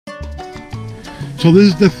So this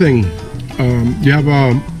is the thing. You have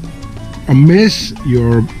a miss.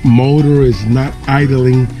 Your motor is not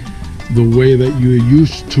idling the way that you're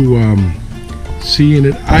used to seeing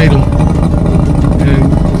it idle.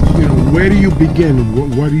 And you know, where do you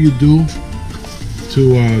begin? What do you do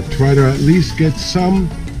to try to at least get some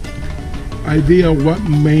idea what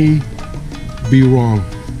may be wrong?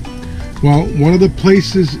 Well, one of the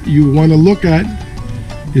places you want to look at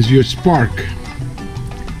is your spark.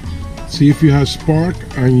 See if you have spark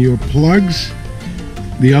on your plugs.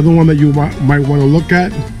 The other one that you might want to look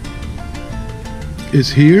at is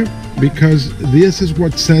here, because this is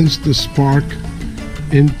what sends the spark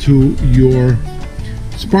into your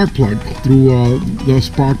spark plug through the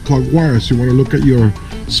spark plug wires. You want to look at your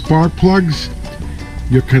spark plugs,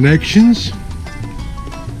 your connections,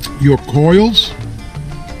 your coils.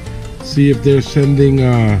 See if they're sending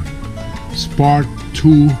spark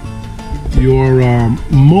to your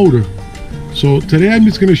motor. So today I'm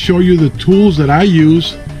just going to show you the tools that I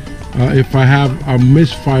use if I have a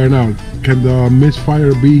misfire. Now, can the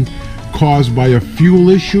misfire be caused by a fuel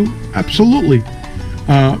issue? Absolutely.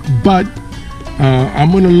 But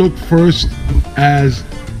I'm going to look first as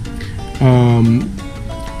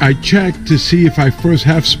I check to see if I first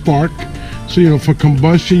have spark. So, you know, for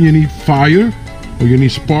combustion you need fire, or you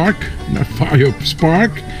need spark, not fire,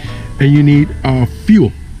 spark, and you need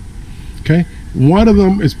fuel. Okay, one of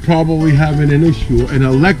them is probably having an issue, an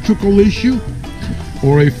electrical issue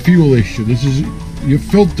or a fuel issue. This is your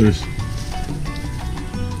filters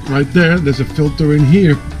right there. There's a filter in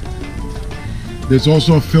here. There's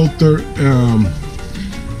also a filter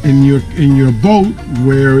in your boat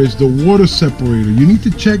where is the water separator. You need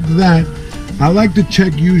to check that. I like to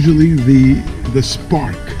check usually the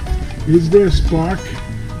spark. Is there a spark?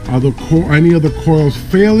 Are any of the coils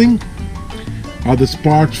failing? Are the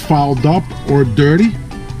sparks fouled up or dirty?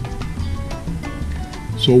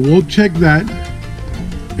 So we'll check that,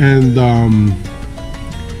 and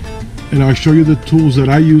I'll show you the tools that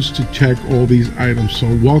I use to check all these items. So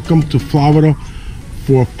welcome to Florida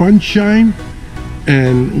for Funshine,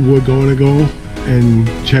 and we're going to go and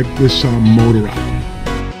check this motor out.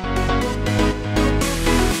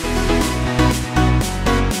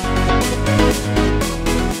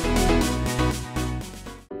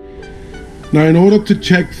 Now, in order to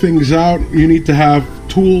check things out, you need to have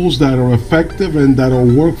tools that are effective and that'll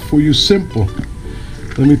work for you simple.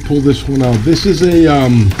 Let me pull this one out. This is a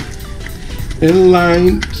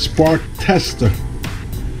inline spark tester.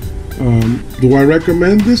 Do I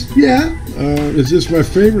recommend this? Yeah. Is this my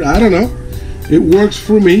favorite? I don't know. It works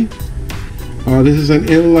for me. This is an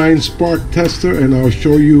inline spark tester, and I'll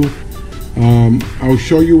show you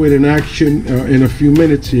it in action in a few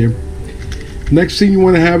minutes here. Next thing you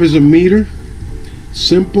want to have is a meter.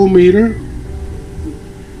 Simple meter.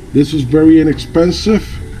 This is very inexpensive.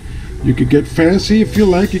 You could get fancy if you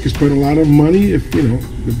like. You could spend a lot of money if you know,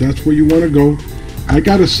 if that's where you want to go. I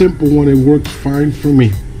got a simple one. It works fine for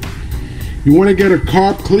me. You want to get a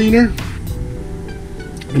carb cleaner,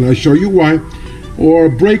 and I'll show you why, or a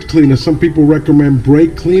brake cleaner. Some people recommend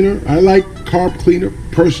brake cleaner. I like carb cleaner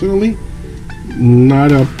personally.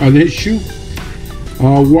 Not an issue.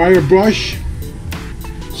 Wire brush.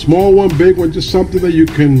 Small one, big one, just something that you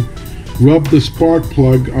can rub the spark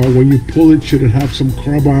plug. When you pull it, should it have some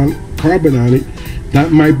carbon on it,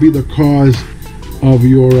 that might be the cause of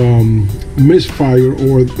your misfire,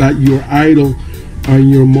 or that your idle on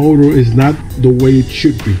your motor is not the way it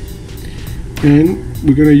should be. And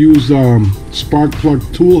we're going to use spark plug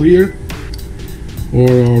tool here, or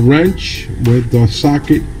a wrench with the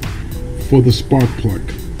socket for the spark plug.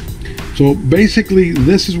 So basically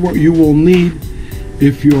this is what you will need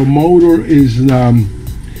if your motor is not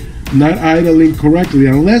idling correctly,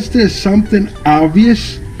 unless there's something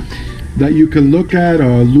obvious that you can look at,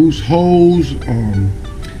 a loose hose,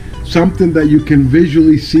 something that you can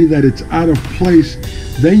visually see that it's out of place.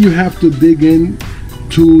 Then you have to dig in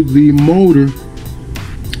to the motor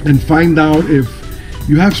and find out if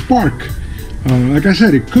you have spark. Like I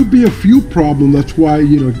said, it could be a fuel problem. That's why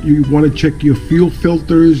you want to check your fuel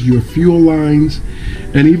filters, your fuel lines,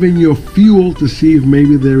 and even your fuel to see if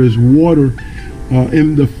maybe there is water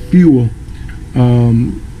in the fuel,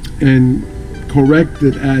 and correct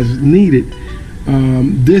it as needed.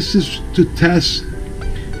 This is to test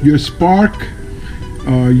your spark,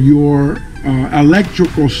 your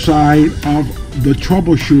electrical side of the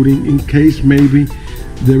troubleshooting, in case maybe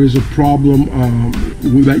there is a problem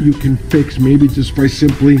that you can fix, maybe just by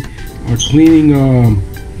simply cleaning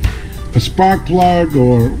a spark plug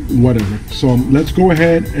or whatever. So let's go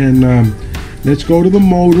ahead and let's go to the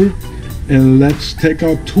motor, and let's take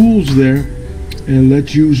our tools there and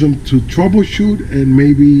let's use them to troubleshoot and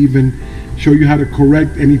maybe even show you how to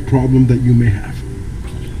correct any problem that you may have.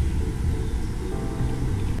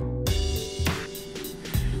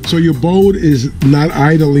 So your boat is not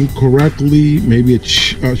idling correctly, maybe it's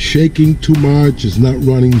shaking too much, it's not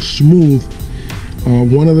running smooth.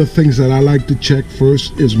 One of the things that I like to check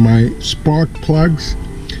first is my spark plugs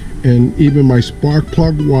and even my spark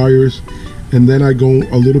plug wires, and then I go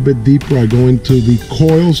a little bit deeper. I go into the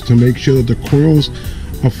coils to make sure that the coils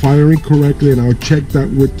are firing correctly, and I'll check that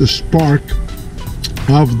with the spark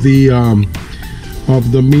of the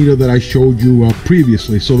meter that I showed you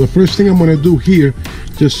previously. So the first thing I'm going to do here,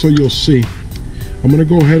 just so you'll see, I'm going to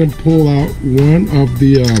go ahead and pull out one of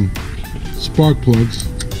the spark plugs.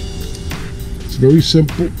 It's very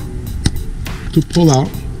simple to pull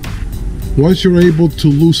out. Once you're able to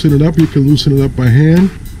loosen it up, you can loosen it up by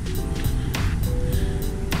hand.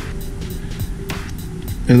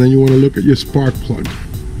 And then you want to look at your spark plug.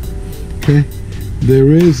 Okay, there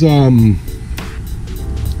is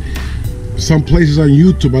some places on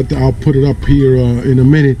YouTube, I'll put it up here in a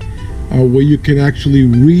minute, where you can actually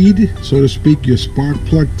read, so to speak, your spark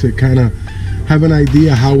plug to kind of have an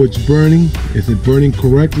idea how it's burning. Is it burning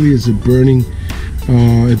correctly? Is it burning,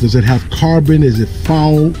 does it have carbon? Is it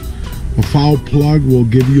foul? A foul plug will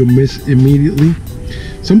give you a miss immediately.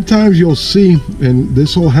 Sometimes you'll see, and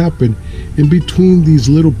this will happen, in between these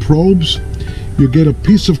little probes, you get a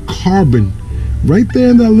piece of carbon right there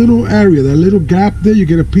in that little area, that little gap there. You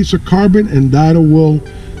get a piece of carbon, and that will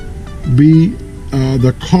be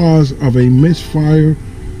the cause of a misfire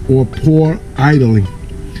or poor idling.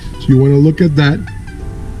 So you want to look at that.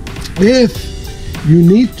 If you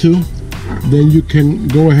need to, then you can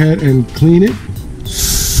go ahead and clean it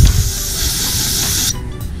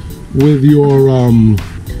with your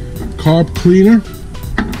carb cleaner.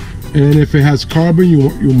 And if it has carbon,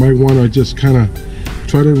 you might want to just kind of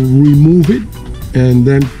try to remove it and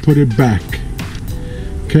then put it back,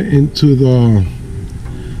 okay, into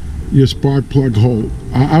your spark plug hole.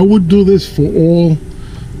 I would do this for all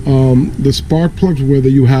the spark plugs, whether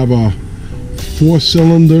you have a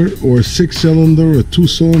 4-cylinder or a 6-cylinder or a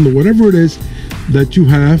 2-cylinder, whatever it is that you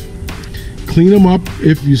have. Clean them up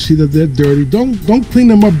if you see that they're dirty. Don't clean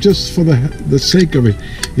them up just for the sake of it.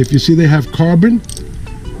 If you see they have carbon,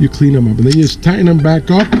 you clean them up, and then you just tighten them back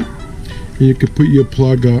up, and you can put your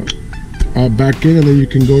plug back in, and then you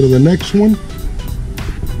can go to the next one,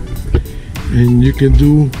 and you can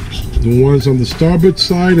do the ones on the starboard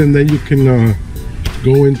side, and then you can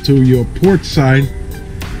go into your port side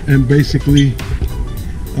and basically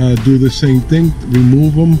do the same thing,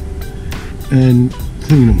 remove them and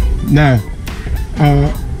clean them. Now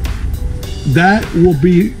that will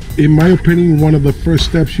be, in my opinion, one of the first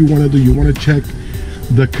steps you want to do. You want to check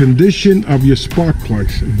the condition of your spark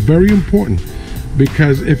plugs. Very important,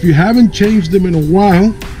 because if you haven't changed them in a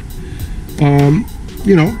while,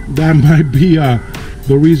 you know, that might be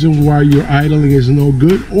the reason why your idling is no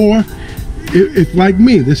good. Or if like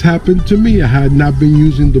me, this happened to me, I had not been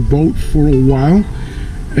using the boat for a while,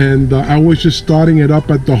 and I was just starting it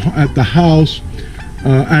up at the house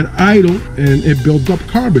at idle, and it built up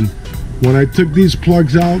carbon. When I took these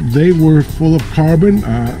plugs out, they were full of carbon.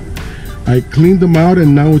 I cleaned them out,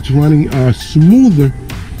 and now it's running smoother.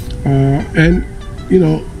 And you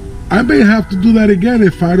know, I may have to do that again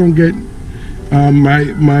if I don't get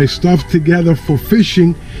my stuff together for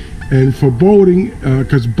fishing and for boating,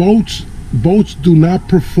 because boats do not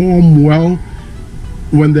perform well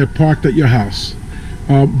when they're parked at your house.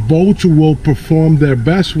 Boats will perform their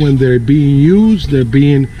best when they're being used, they're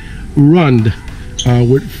being run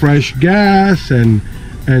with fresh gas and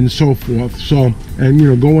so forth. So, and you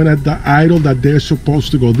know, going at the idle that they're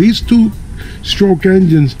supposed to go. These 2-stroke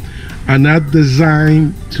engines are not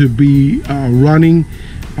designed to be running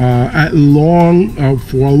at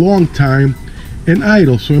for a long time in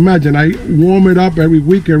idle. So imagine, I warm it up every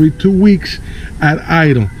week, every 2 weeks at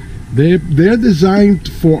idle. They're designed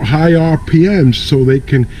for high RPMs, so they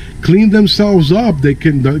can clean themselves up. The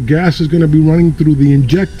gas is going to be running through the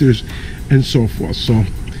injectors and so forth. So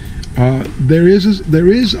there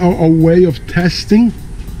is a way of testing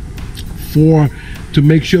to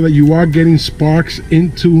make sure that you are getting sparks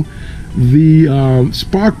into the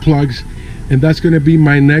spark plugs, and that's going to be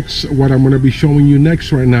what I'm going to be showing you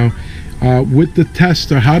next right now, with the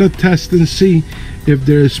tester, how to test and see if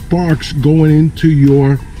there's sparks going into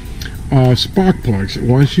your spark plugs.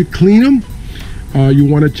 Once you clean them, you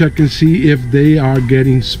want to check and see if they are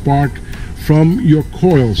getting spark from your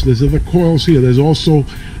coils. These are the coils here. There's also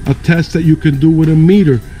a test that you can do with a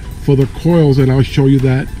meter for the coils, and I'll show you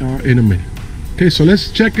that in a minute. Okay, so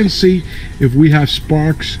let's check and see if we have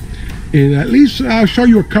sparks And at least I'll show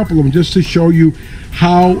you a couple of them just to show you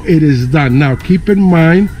how it is done. Now keep in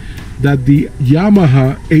mind that the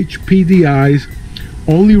Yamaha HPDIs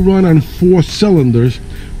only run on 4 cylinders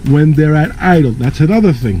when they're at idle. That's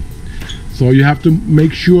another thing. So you have to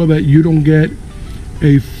make sure that you don't get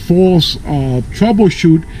a false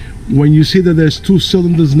troubleshoot when you see that there's 2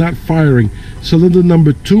 cylinders not firing. Cylinder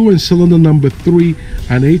number 2 and cylinder number 3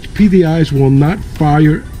 on HPDIs will not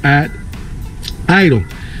fire at idle.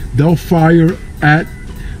 They'll fire at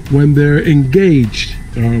when they're engaged,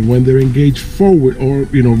 forward or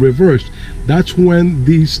reversed. That's when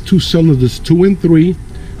these 2 cylinders, 2 and 3,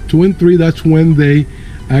 that's when they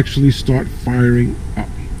actually start firing up.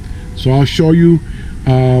 So I'll show you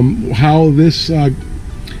how this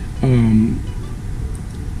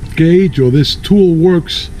gauge or this tool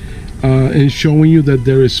works in showing you that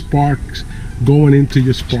there is sparks going into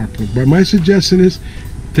your spark plug. But my suggestion is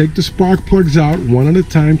take the spark plugs out one at a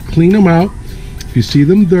time, clean them out. If you see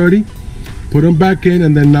them dirty, put them back in,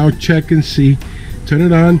 and then now check and see. Turn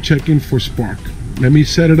it on, check in for spark. Let me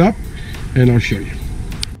set it up and I'll show you.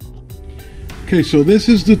 Okay, so this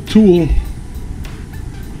is the tool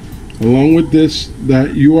along with this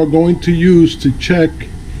that you are going to use to check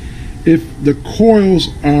if the coils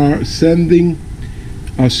are sending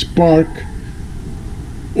a spark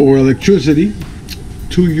or electricity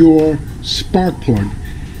to your spark plug.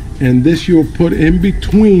 And this you'll put in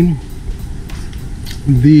between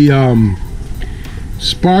the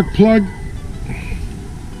spark plug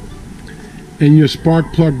and your spark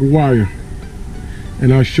plug wire,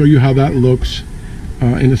 and I'll show you how that looks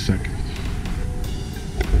in a second.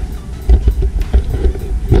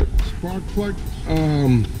 Spark plug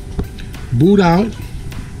boot out,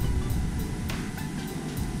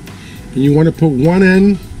 and you want to put one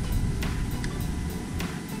end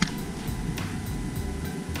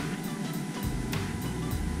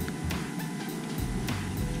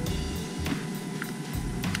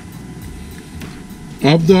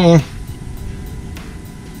of the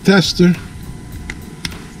tester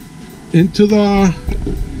into the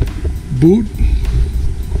boot.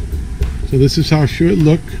 So this is how it should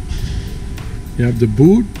look. You have the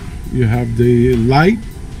boot, you have the light,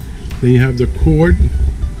 then you have the cord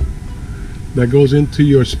that goes into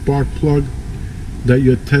your spark plug that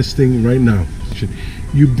you're testing right now.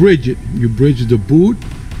 You bridge it. You bridge the boot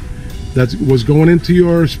that was going into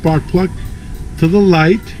your spark plug to the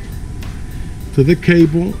light, to the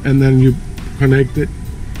cable, and then you connect it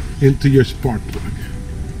into your spark plug.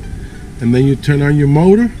 And then you turn on your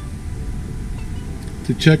motor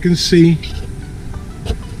to check and see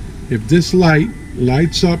if this light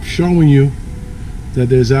lights up, showing you that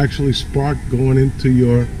there's actually spark going into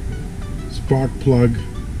your spark plug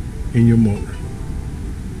in your motor.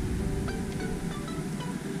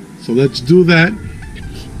 So let's do that,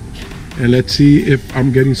 and let's see if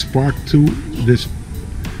I'm getting spark to this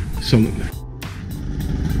cylinder.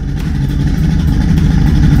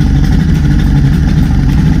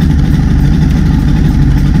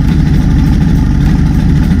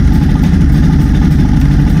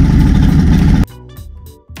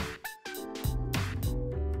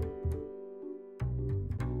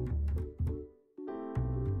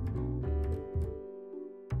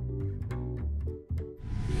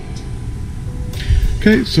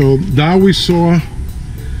 Okay, so now we saw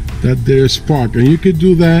that there's spark, and you could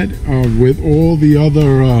do that with all the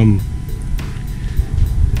other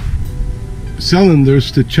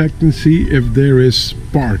cylinders to check and see if there is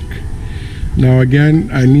spark. Now again,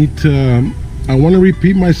 I want to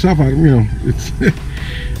repeat myself. It's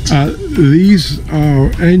these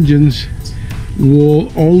engines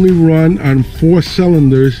will only run on 4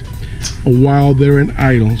 cylinders while they're in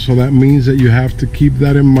idle. So that means that you have to keep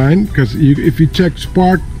that in mind, because if you check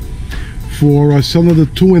spark for cylinder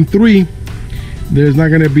 2 and 3, there's not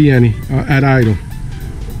going to be any at idle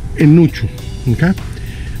in neutral. Okay,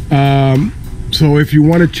 so if you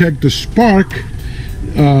want to check the spark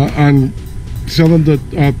on cylinder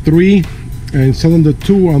 3 and cylinder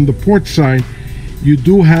 2 on the port side, you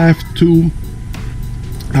do have to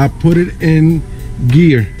put it in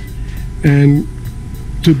gear. And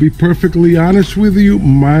to be perfectly honest with you,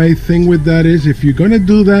 my thing with that is, if you're gonna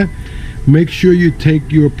do that, make sure you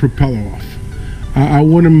take your propeller off. I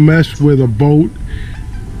wouldn't mess with a boat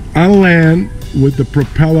on land with the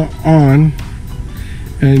propeller on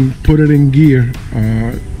and put it in gear.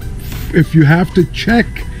 If you have to check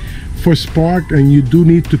for spark and you do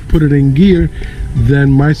need to put it in gear,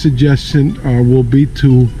 then my suggestion will be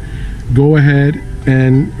to go ahead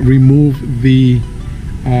and remove the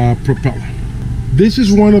propeller. This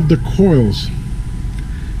is one of the coils.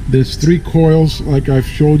 There's 3 coils like I've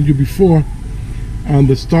shown you before on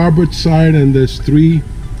the starboard side, and there's 3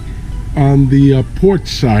 on the port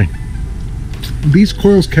side. These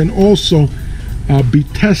coils can also be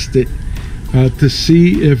tested to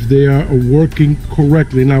see if they are working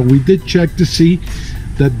correctly. Now, we did check to see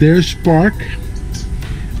that there's spark,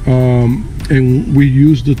 and we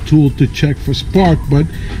use the tool to check for spark. But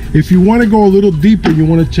if you want to go a little deeper, you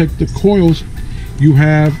want to check the coils, you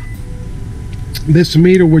have this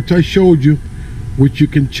meter which I showed you, which you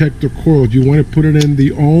can check the coils. You want to put it in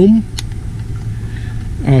the ohm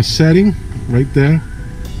setting right there.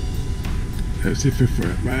 Let's see if it's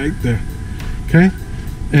right there. Okay,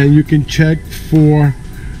 and you can check for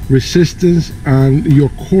resistance on your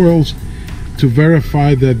coils to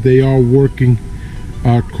verify that they are working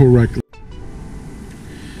correctly.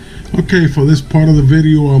 Okay, for this part of the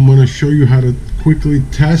video, I'm going to show you how to quickly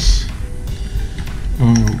test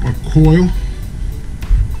a coil.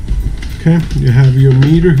 Okay, you have your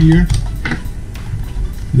meter here.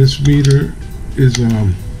 This meter is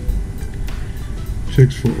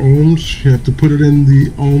checks for ohms. You have to put it in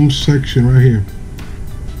the ohm section right here.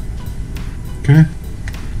 Okay,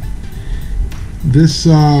 this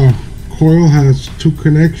coil has 2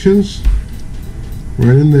 connections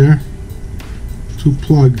right in there, 2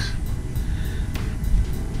 plugs.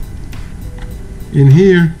 In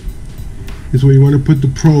here is where you want to put the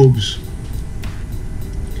probes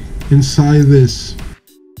inside this.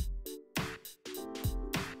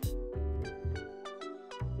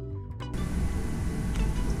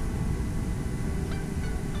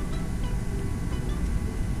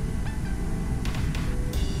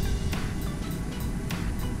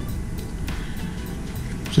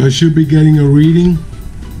 So I should be getting a reading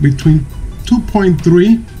between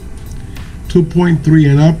 2.3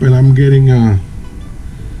 and up, and I'm getting a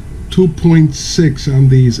 2.6 on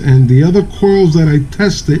these. And the other coils that I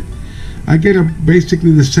tested, I get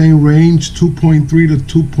basically the same range, 2.3 to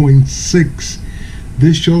 2.6.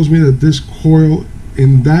 This shows me that this coil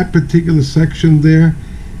in that particular section there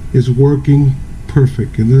is working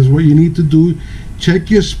perfect. And this is what you need to do. Check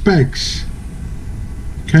your specs.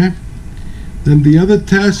 Okay, then the other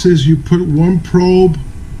test is you put 1 probe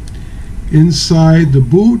inside the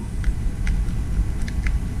boot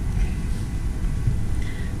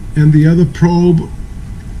and the other probe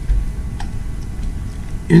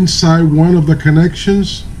inside one of the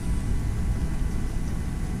connections.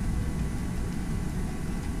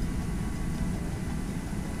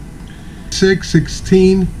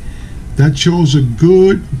 .16, that shows a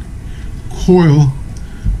good coil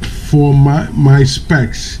for my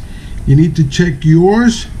specs. You need to check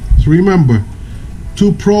yours. So remember,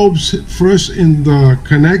 2 probes first in the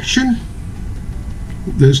connection.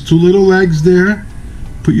 There's 2 little legs there.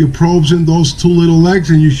 Put your probes in those 2 little legs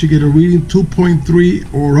and you should get a reading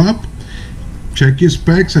 2.3 or up. Check your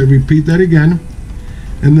specs. I repeat that again.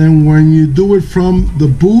 And then when you do it from the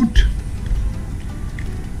boot,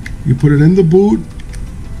 you put it in the boot,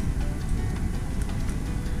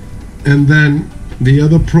 and then the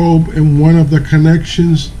other probe in one of the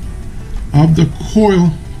connections of the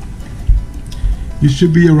coil. You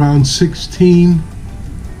should be around 16,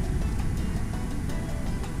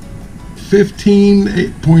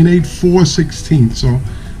 15.84, 16. So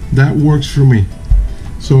that works for me.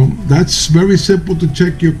 So that's very simple to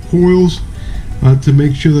check your coils to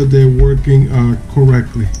make sure that they're working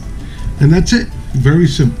correctly. And that's it. Very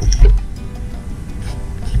simple.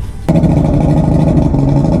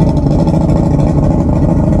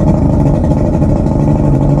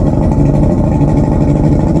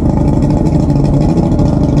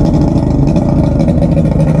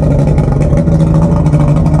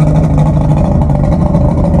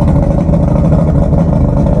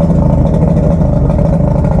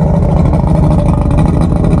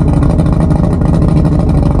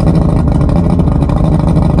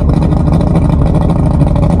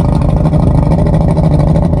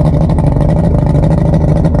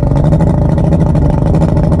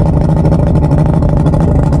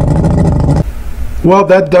 Well,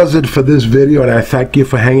 that does it for this video, and I thank you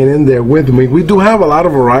for hanging in there with me. We do have a lot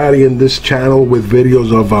of variety in this channel with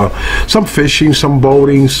videos of some fishing, some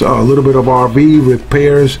boating, a little bit of RV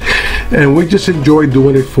repairs, and we just enjoy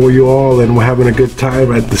doing it for you all, and we're having a good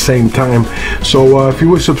time at the same time. So if you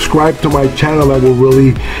would subscribe to my channel, that will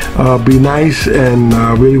really be nice, and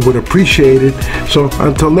really would appreciate it. So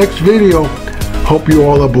until next video, hope you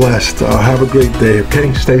all are blessed. Have a great day,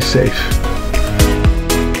 okay? Stay safe.